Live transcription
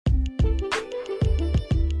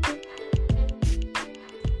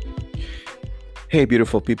Hey,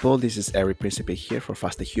 beautiful people, this is Eric Principe here for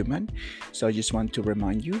Faster Human. So, I just want to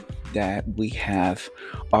remind you that we have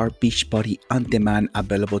our Beachbody on demand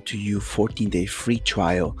available to you 14-day free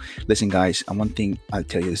trial. Listen, guys, and one thing I'll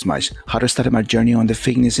tell you this much how to start my journey on the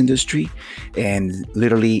fitness industry and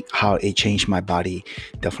literally how it changed my body.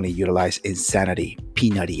 Definitely utilize Insanity,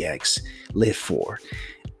 P90X, Live 4,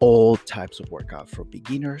 all types of workout from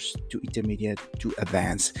beginners to intermediate to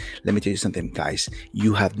advanced. Let me tell you something, guys.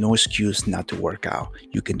 You have no excuse not to work out.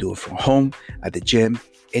 You can do it from home, at the gym,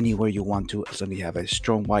 anywhere you want to, as long as you have a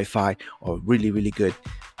strong Wi-Fi or really good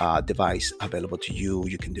device available to you.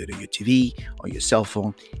 You can do it on your TV, on your cell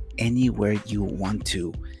phone, anywhere you want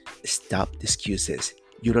to. Stop the excuses.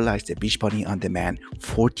 Utilize the Beachbody On Demand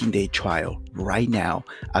 14-day trial right now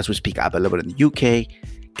as we speak, available in the UK,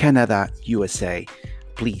 Canada, USA.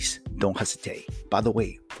 Please don't hesitate. By the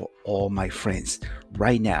way, for all my friends,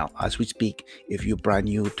 right now, as we speak, if you're brand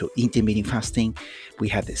new to intermittent fasting, we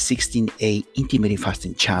have the 16-day intermittent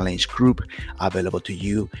fasting challenge group available to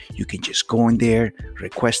you. You can just go in there,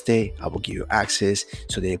 request it. I will give you access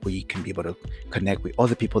so that we can be able to connect with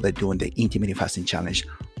other people that are doing the intermittent fasting challenge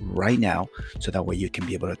right now, so that way you can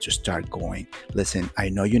be able to start going. Listen, I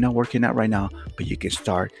know you're not working out right now, but you can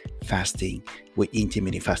start fasting with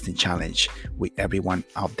intermittent fasting challenge with everyone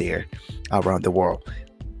out there around the world.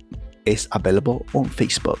 It's available on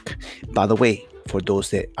Facebook. By the way, for those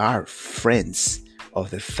that are friends of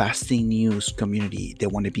the fasting news community, they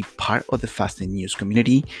want to be part of the fasting news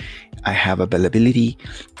community, I have availability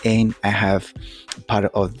and I have part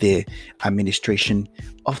of the administration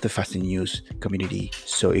of the fasting news community.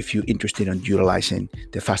 So if you're interested in utilizing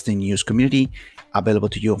the fasting news community, available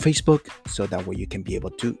to you on Facebook, so that way you can be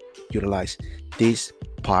able to utilize this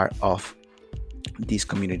part of this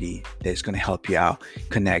community that's going to help you out,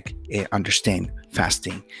 connect, and understand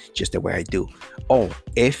fasting just the way I do. Oh,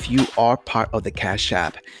 if you are part of the Cash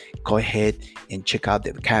App, go ahead and check out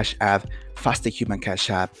the Cash App, Faster Human Cash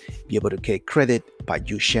App. Be able to get credit by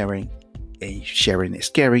you sharing, and sharing is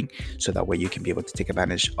caring. So that way you can be able to take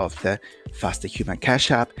advantage of the Faster Human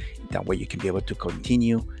Cash App. That way you can be able to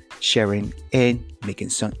continue sharing and making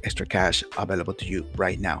some extra cash available to you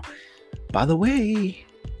right now. By the way,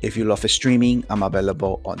 if you love streaming, I'm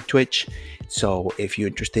available on Twitch. So if you're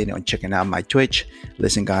interested in checking out my Twitch,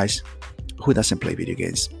 listen, guys, who doesn't play video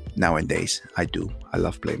games nowadays? I do. I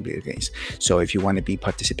love playing video games. So if you want to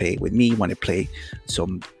participate with me, want to play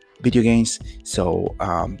some video games, so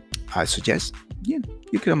I suggest, you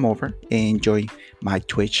come over and enjoy my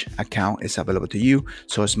Twitch account. It's available to you.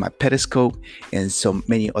 So it's my Periscope and so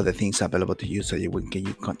many other things available to you, so you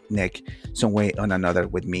can connect some way or another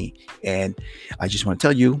with me. And I just want to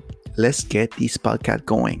tell you, let's get this podcast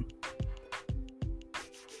going.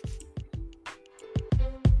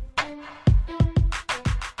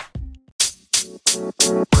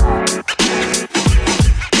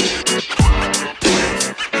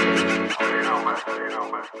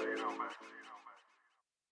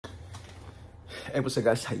 Hey, what's up,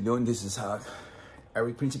 guys? How you doing? This is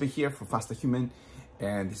Eric Principe here for Faster Human,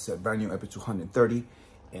 and this is a brand new episode 230,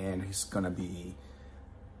 and it's gonna be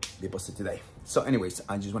posted today. So anyways,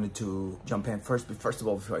 I just wanted to jump in first of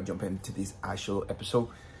all, before I jump into this actual episode,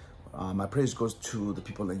 my praise goes to the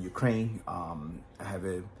people in Ukraine. I have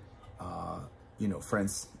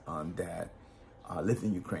friends that live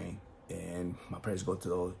in Ukraine, and my prayers go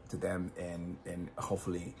to them, and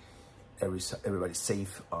hopefully everybody's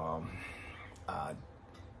safe.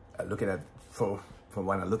 Looking at from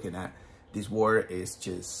what I'm looking at, this war is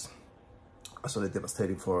just absolutely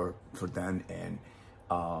devastating for them, and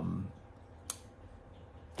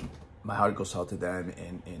my heart goes out to them,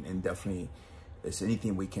 and definitely, if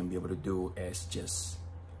anything we can be able to do is just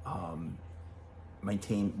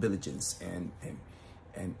maintain diligence, and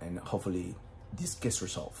hopefully this gets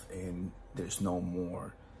resolved and there's no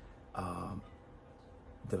more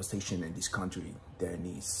devastation in this country that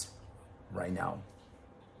needs right now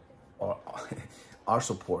or our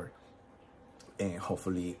support, and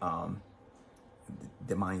hopefully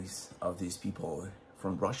the minds of these people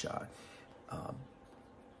from Russia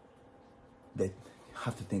that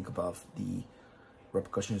have to think about the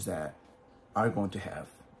repercussions that are going to have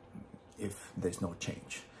if there's no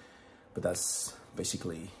change. But that's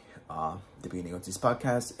basically the beginning of this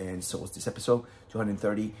podcast, and so was this episode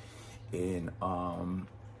 230. And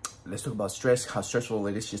let's talk about stress, how stressful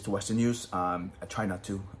it is just to watch the news. I try not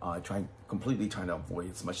to. Completely trying to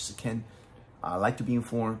avoid as much as I can. I like to be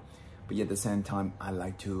informed, but yet at the same time, I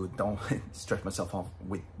like to don't stress myself off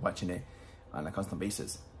with watching it on a constant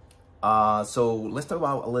basis. So let's talk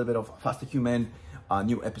about a little bit of Faster Human.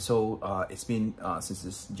 New episode. It's been since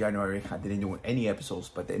this January. I didn't do any episodes,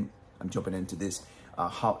 but then I'm jumping into this,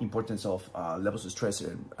 how importance of levels of stress,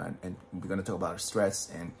 and we're going to talk about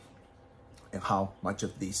stress and how much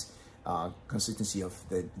of this consistency of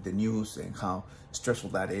the news and how stressful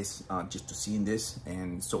that is, just to seeing this.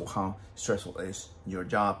 And so how stressful is your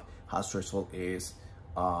job, how stressful is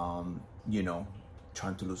you know,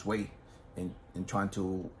 trying to lose weight and trying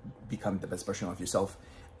to become the best version of yourself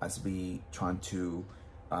as we trying to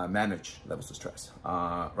manage levels of stress.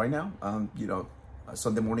 Right now, you know,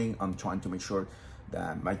 Sunday morning, I'm trying to make sure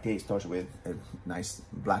that my day starts with a nice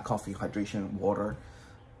black coffee, hydration, water,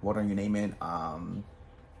 you name it.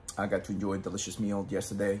 I got to enjoy a delicious meal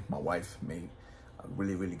yesterday. My wife made a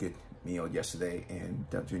really good meal yesterday, and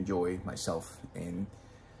got to enjoy myself and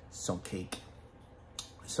some cake.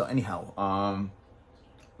 So anyhow,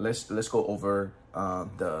 let's go over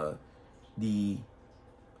the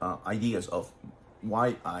ideas of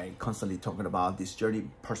why I constantly talking about this journey,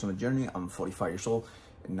 personal journey. I'm 45 years old,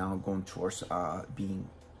 and now I'm going towards being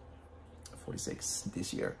 46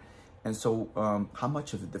 this year. And so how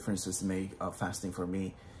much of a difference does it make fasting for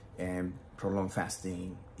me, and prolonged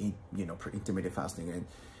fasting, you know, intermittent fasting, and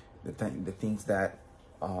the things that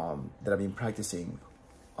that I've been practicing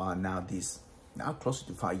now closer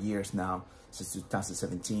to 5 years now, since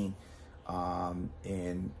 2017,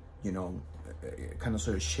 and you know, kind of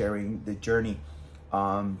sort of sharing the journey.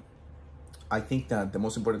 I think that the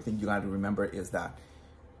most important thing you got to remember is that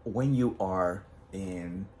when you are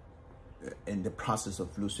in the process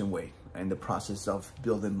of losing weight, and the process of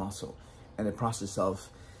building muscle, and the process of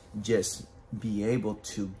just be able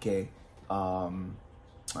to get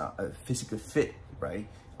physically fit, right?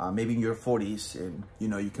 Maybe in your 40s, and you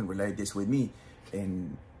know, you can relate this with me,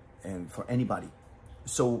 and for anybody.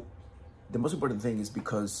 So the most important thing is,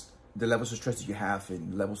 because the levels of stress that you have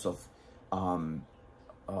and levels of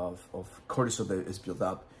cortisol that is built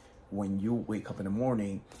up when you wake up in the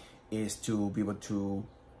morning, is to be able to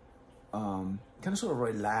kind of sort of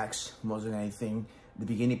relax more than anything the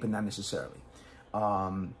beginning, but not necessarily.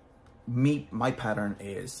 My pattern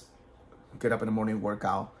is get up in the morning, work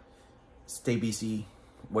out, stay busy,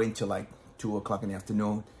 wait until like 2 o'clock in the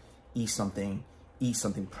afternoon, eat something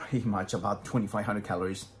pretty much about 2,500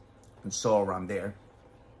 calories, and so around there.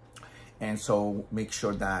 And so make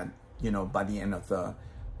sure that, you know, by the end of the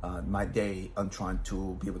my day, I'm trying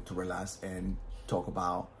to be able to relax and talk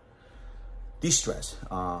about de-stress,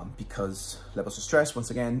 because levels of stress, once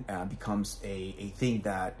again, becomes a thing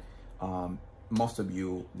that most of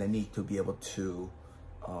you, they need to be able to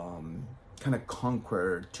kind of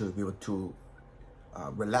conquer, to be able to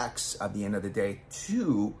relax at the end of the day,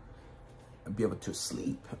 to be able to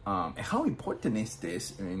sleep. And how important is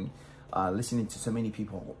this? I mean, listening to so many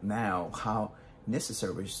people now, how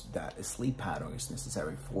necessary is that a sleep pattern is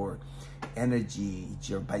necessary for energy,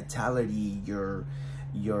 your vitality,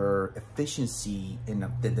 your efficiency in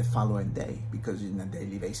the following day. Because on a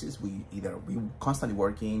daily basis, we constantly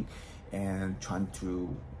working and trying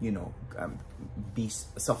to, you know, be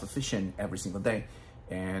self-efficient every single day.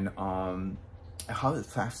 And how the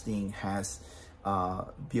fasting has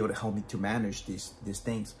be able to help me to manage these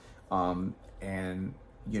things, and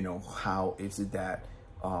you know, how is it that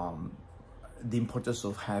the importance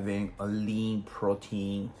of having a lean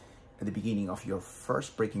protein at the beginning of your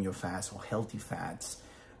first breaking your fast, or healthy fats,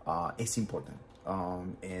 is important.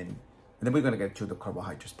 And then we're gonna get to the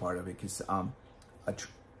carbohydrates part of it, because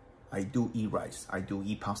I do eat rice, I do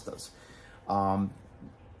eat pastas,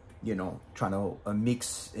 you know, trying to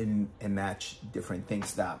mix and match different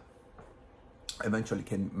things that eventually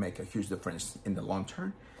can make a huge difference in the long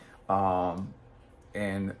term.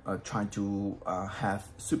 And trying to have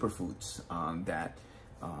superfoods that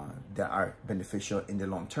are beneficial in the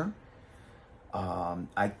long term.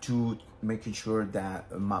 I do making sure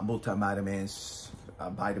that my multivitamins,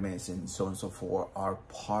 vitamins, and so on and so forth are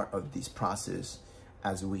part of this process,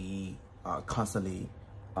 as we constantly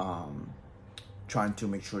trying to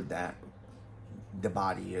make sure that the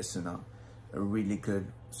body is in a really good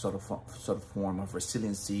sort of form of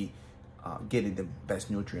resiliency, getting the best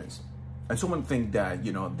nutrients. And so one thing that,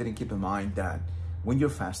 you know, didn't keep in mind, that when you're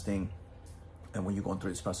fasting and when you're going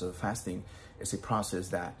through this process of fasting, it's a process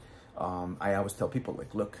that I always tell people,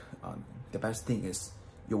 like, look, the best thing is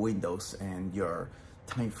your windows and your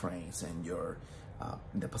time frames, and your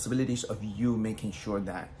the possibilities of you making sure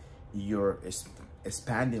that you're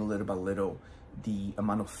expanding little by little the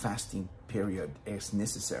amount of fasting period is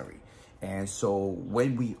necessary. And so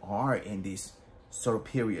when we are in this sort of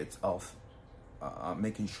periods of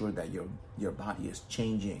making sure that your body is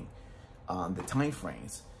changing the time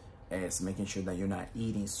frames, is making sure that you're not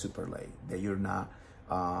eating super late, that you're not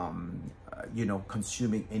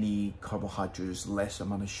consuming any carbohydrates, less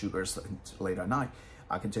amount of sugars late at night.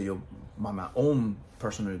 I can tell you my own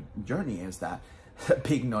personal journey is that a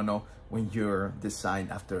big no-no when you're decide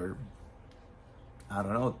after, I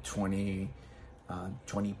don't know, 20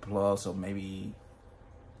 plus, or maybe,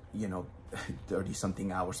 30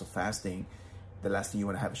 something hours of fasting. The last thing you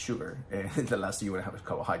want to have is sugar, and the last thing you want to have is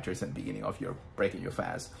carbohydrates at the beginning of your breaking your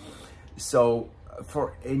fast. So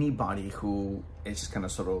for anybody who is just kind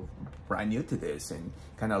of sort of brand new to this and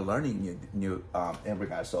kind of learning new in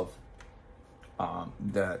regards of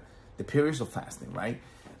the periods of fasting, right?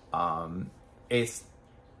 It's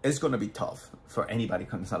going to be tough for anybody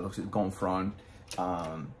going from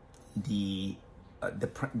the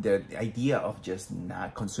idea of just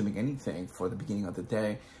not consuming anything for the beginning of the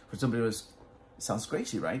day. For somebody who sounds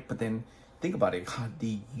crazy, right? But then think about it. How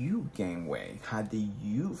do you gain weight? How do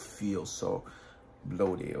you feel so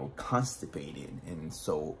bloated or constipated? And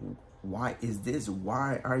so why is this?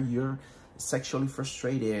 Why are you sexually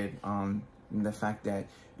frustrated on the fact that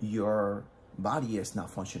your body is not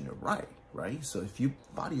functioning right? So if your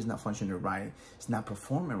body is not functioning right, it's not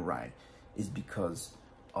performing right, it's because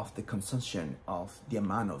of the consumption of the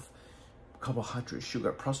amount of carbohydrate,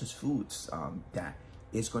 sugar, processed foods that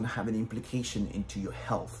is going to have an implication into your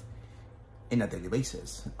health in a daily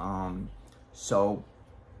basis. When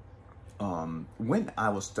I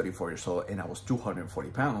was 34 years old and I was 240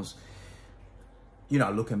 pounds,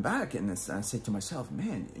 looking back, and I said to myself,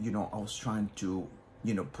 man, I was trying to,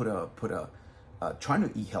 trying to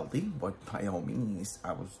eat healthy, but by all means,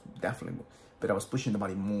 I was pushing the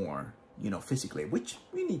body more, physically, which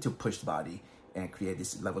we need to push the body and create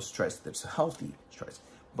this level of stress that's a healthy stress.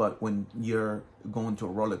 But when you're going to a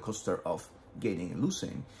roller coaster of gaining and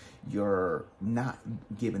losing, you're not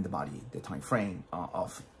giving the body the time frame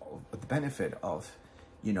of the benefit of,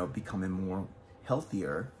 becoming more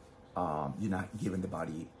healthier. You're not giving the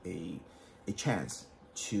body a chance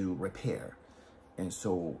to repair. And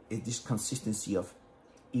so this consistency of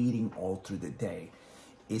eating all through the day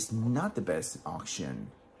is not the best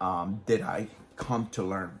option that I come to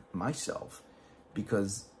learn myself,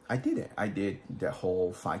 because I did it. I did the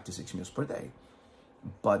whole 5 to 6 meals per day,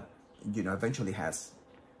 but eventually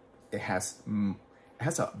it has a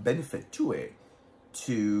benefit to it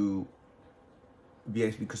to be,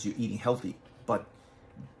 because you're eating healthy. But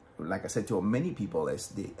like I said to many people, is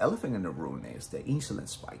the elephant in the room is the insulin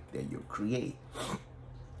spike that you create.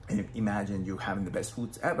 And imagine you having the best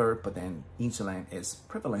foods ever, but then insulin is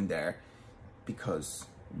prevalent there because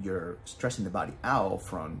you're stressing the body out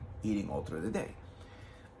from eating all through the day.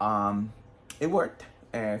 It worked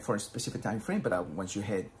for a specific time frame, but once you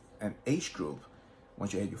hit an age group,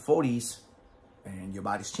 once you hit your 40s and your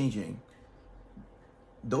body's changing,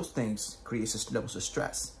 those things create levels of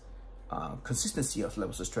stress, consistency of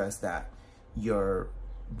levels of stress, that you're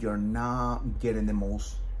not getting the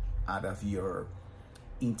most out of your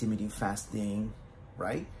intermittent fasting,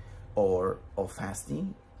 right? Or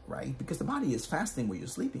fasting, right? Because the body is fasting when you're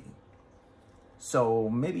sleeping. So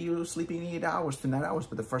maybe you're sleeping 8 hours to 9 hours,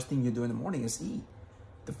 but the first thing you do in the morning is eat.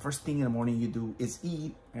 The first thing in the morning you do is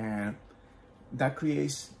eat, and that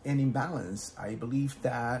creates an imbalance. I believe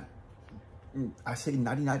that I say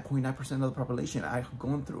 99.9% of the population I've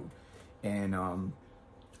gone through, and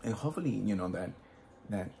hopefully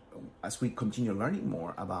that as we continue learning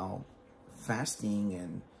more about fasting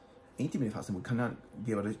and intermittent fasting, we cannot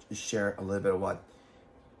be able to share a little bit of what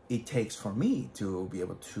it takes for me to be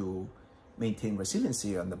able to maintain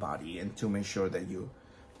resiliency on the body and to make sure that you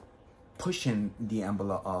pushing the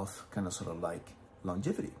envelope of kind of sort of like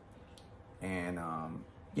longevity. And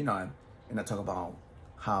and I talk about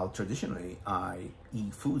how traditionally I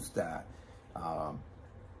eat foods that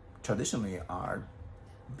traditionally are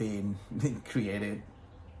being created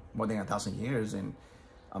more than 1,000 years, and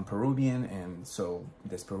I'm Peruvian, and so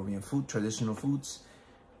there's Peruvian food, traditional foods,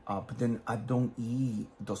 but then I don't eat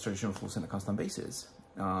those traditional foods on a constant basis.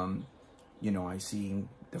 I see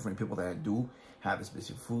different people that do have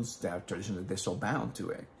specific foods that are traditionally, they're so bound to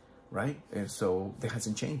it, right? And so that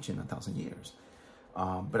hasn't changed in 1,000 years.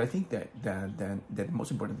 But I think that the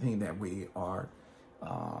most important thing that we are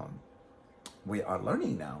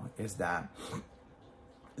learning now is that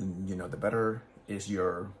the better is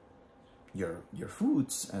your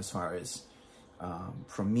foods, as far as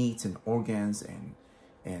from meats and organs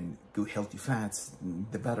and good healthy fats,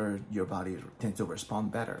 the better your body tends to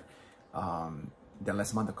respond better. The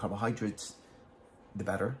less amount of carbohydrates, the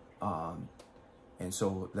better, and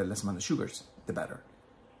so the less amount of sugars, the better.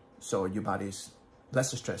 So your body's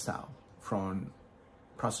less stressed out from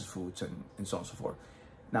processed foods and so on and so forth.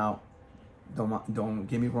 Now, don't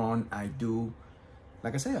get me wrong, I do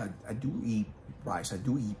like I said, I do eat rice, I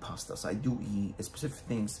do eat pastas, I do eat specific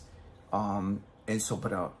things. And so,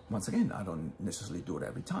 but once again, I don't necessarily do it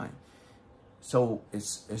every time. So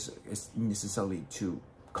it's necessarily to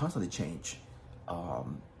constantly change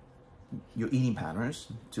your eating patterns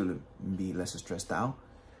to be less stressed out.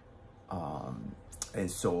 And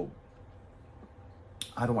so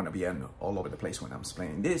I don't want to be all over the place when I'm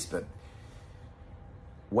explaining this, but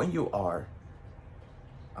when you are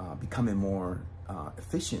becoming more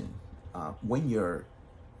efficient, when your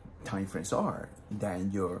time frames are,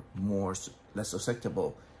 then you're less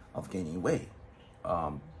susceptible of gaining weight.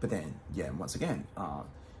 But then, yeah, once again,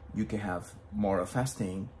 you can have more of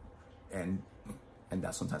fasting, and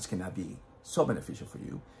that sometimes cannot be so beneficial for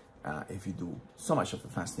you if you do so much of the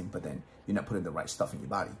fasting, but then you're not putting the right stuff in your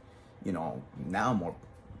body. You know, now I'm more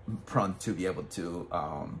prone to be able to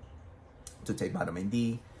take vitamin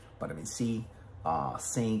D, vitamin C,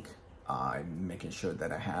 zinc. I'm making sure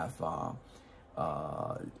that I have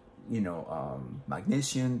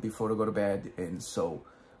magnesium before I go to bed, and so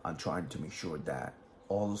I'm trying to make sure that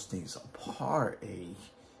all those things are part a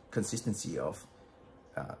consistency of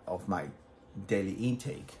my daily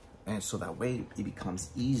intake, and so that way it becomes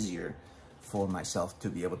easier for myself to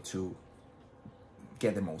be able to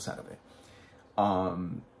get the most out of it.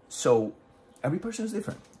 So every person is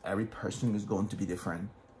different. Every person is going to be different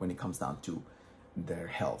when it comes down to their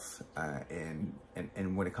health and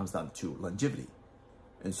when it comes down to longevity.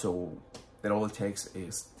 And so that all it takes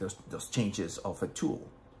is those changes of a tool.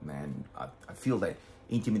 And I feel that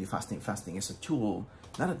intermittent fasting is a tool,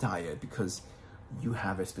 not a diet, because you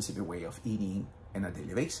have a specific way of eating on a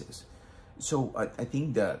daily basis. So I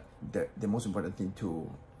think that the most important thing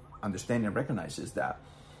to understand and recognize is that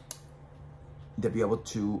be able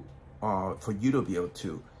to, for you to be able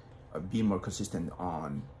to be more consistent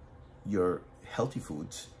on your healthy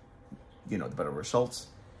foods, you know, the better results,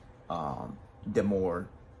 the more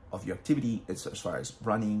of your activity as far as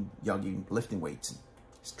running, jogging, lifting weights,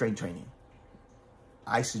 strength training.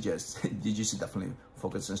 I suggest you should definitely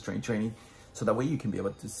focus on strength training, so that way you can be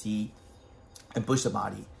able to see and push the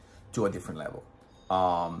body to a different level.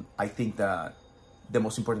 I think that the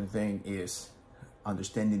most important thing is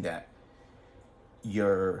understanding that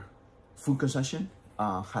your food consumption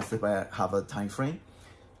has to have a time frame,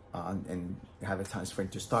 and have a time frame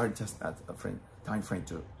to start, just a time frame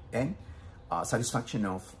to end. Satisfaction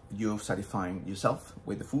of you satisfying yourself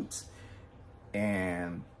with the foods,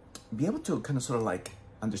 and be able to kind of sort of like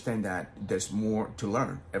understand that there's more to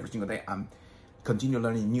learn every single day. I'm continue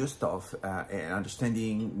learning new stuff and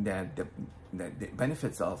understanding that the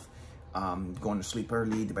benefits of going to sleep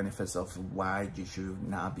early, the benefits of why you should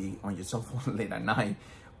not be on your cell phone late at night.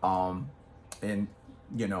 And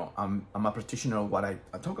you know, I'm a practitioner of what I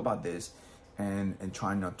talk about this, and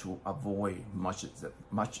try not to avoid much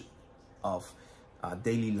of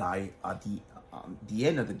daily life at the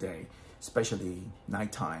end of the day, especially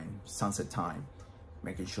nighttime, sunset time,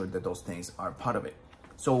 making sure that those things are part of it.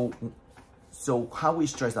 So how we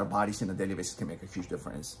stress our bodies on a daily basis can make a huge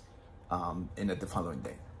difference in the following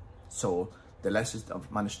day. So the less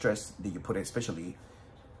amount of stress that you put in, especially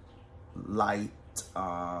light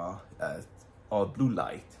or blue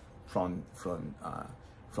light from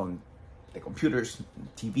the computers,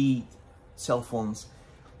 TV, cell phones,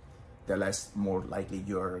 the more likely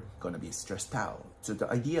you're going to be stressed out. So the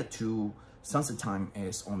idea to sunset time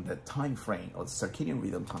is on the time frame of the circadian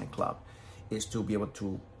rhythm time clock, is to be able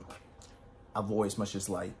to avoid as much as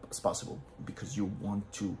light as possible, because you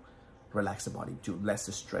want to relax the body, to let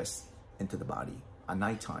the stress into the body at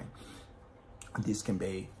nighttime. This can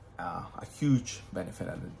be a huge benefit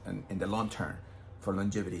in the long term for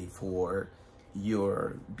longevity, for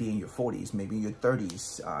your being in your 40s, maybe in your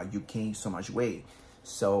 30s, you gain so much weight.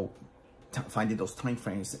 So finding those time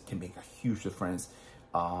frames can make a huge difference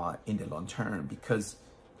in the long term, because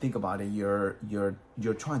think about it, you're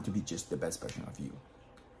trying to be just the best version of you,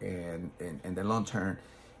 and in the long term.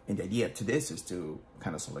 And the idea to this is to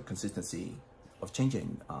kind of sort of consistency of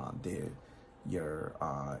changing your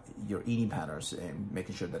eating patterns, and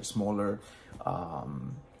making sure that it's smaller,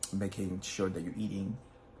 making sure that you're eating,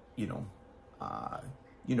 your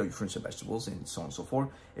fruits and vegetables, and so on and so forth,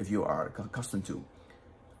 if you are accustomed to.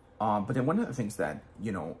 But then one of the things that,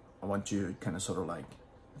 I want to kind of sort of like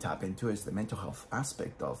tap into is the mental health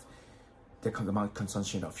aspect of the amount of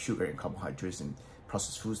consumption of sugar and carbohydrates and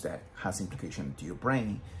processed foods that has implication to your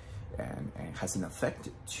brain, and has an effect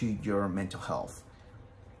to your mental health.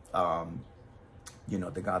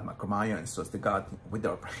 The gut microbiome, so it's the gut with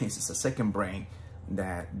our brains, it's a second brain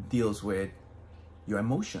that deals with your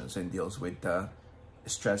emotions and deals with the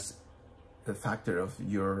stress, the factor of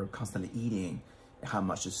you're constantly eating how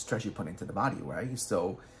much stress you put into the body, right?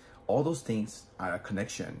 So all those things are a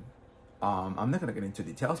connection. I'm not gonna get into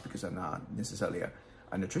details because I'm not necessarily a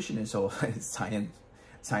nutritionist or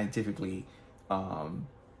scientifically, I'm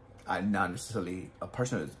not necessarily a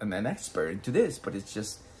person and an expert into this, but it's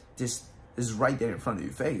just this is right there in front of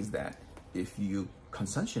your face that if you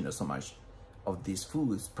consumption of so much of these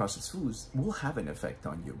foods, processed foods, will have an effect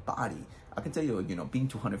on your body. I can tell you, being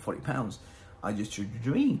 240 pounds, I used to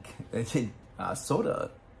drink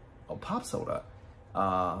soda or pop soda.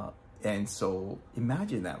 And so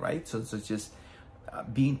imagine that, right? So just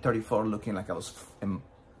being 34, looking like I was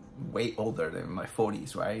way older than my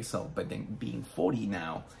 40s, right? So, but then being 40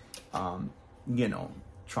 now,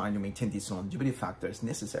 trying to maintain this longevity factor is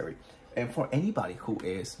necessary. And for anybody who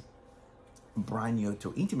is brand new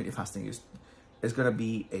to intermittent fasting, is going to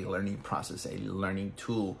be a learning process, a learning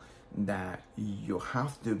tool that you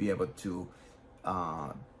have to be able to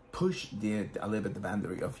push a little bit the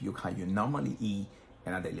boundary of how you normally eat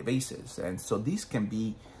on a daily basis. And so this can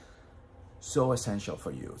be so essential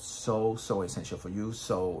for you, so essential for you.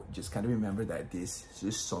 So just kind of remember that this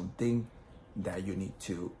is something that you need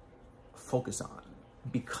to focus on,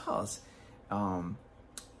 because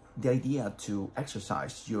the idea to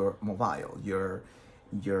exercise, you're mobile, you're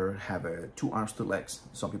have 2 arms, 2 legs.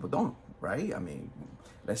 Some people don't, right? I mean,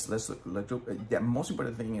 let's look. The most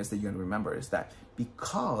important thing is that you remember is that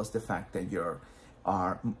because the fact that you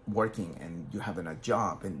are working and you're having a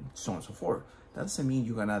job and so on and so forth, that doesn't mean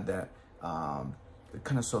you're gonna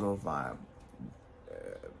kind of sort of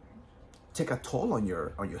take a toll on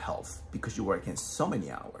your health because you're working so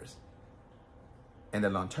many hours. In the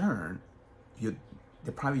long term, you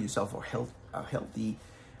deprive yourself of a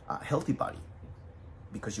healthy body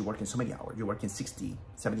because you're working so many hours. You're working 60,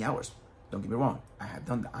 70 hours. Don't get me wrong. I have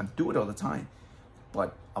done that. I do it all the time.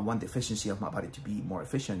 But I want the efficiency of my body to be more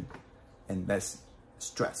efficient and less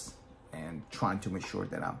stress, and trying to make sure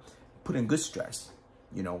that I'm putting good stress,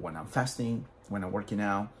 when I'm fasting, when I'm working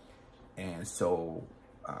out. And so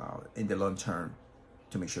in the long term,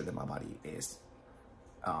 to make sure that my body is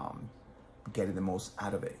getting the most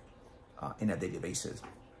out of it in a daily basis.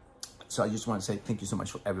 So I just want to say thank you so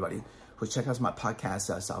much for everybody who check out my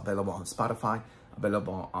podcast. It's available on Spotify,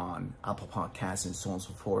 available on Apple Podcasts, and so on and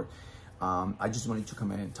so forth. I just wanted to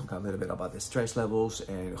come in and talk a little bit about the stress levels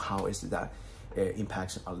and how is it that it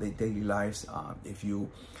impacts our daily lives. If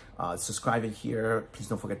you subscribe here, please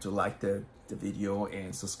don't forget to like the video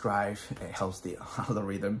and subscribe. It helps the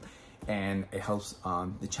algorithm and it helps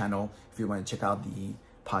the channel. If you want to check out the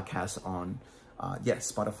podcast on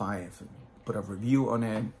Spotify, put a review on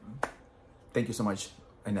it. Thank you so much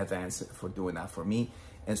in advance for doing that for me.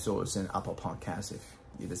 And so it's an Apple Podcast if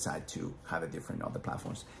you decide to have a different other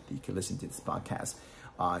platforms that you can listen to this podcast.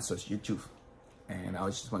 So it's YouTube. And I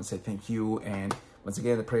just want to say thank you. And once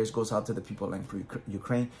again, the prayers goes out to the people in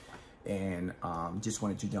Ukraine. And just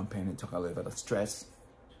wanted to jump in and talk a little bit of stress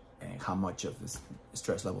and how much of this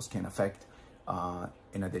stress levels can affect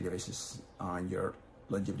in a daily basis on your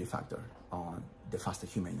longevity factor, on the faster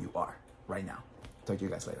human you are right now. Talk to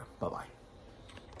you guys later. Bye-bye.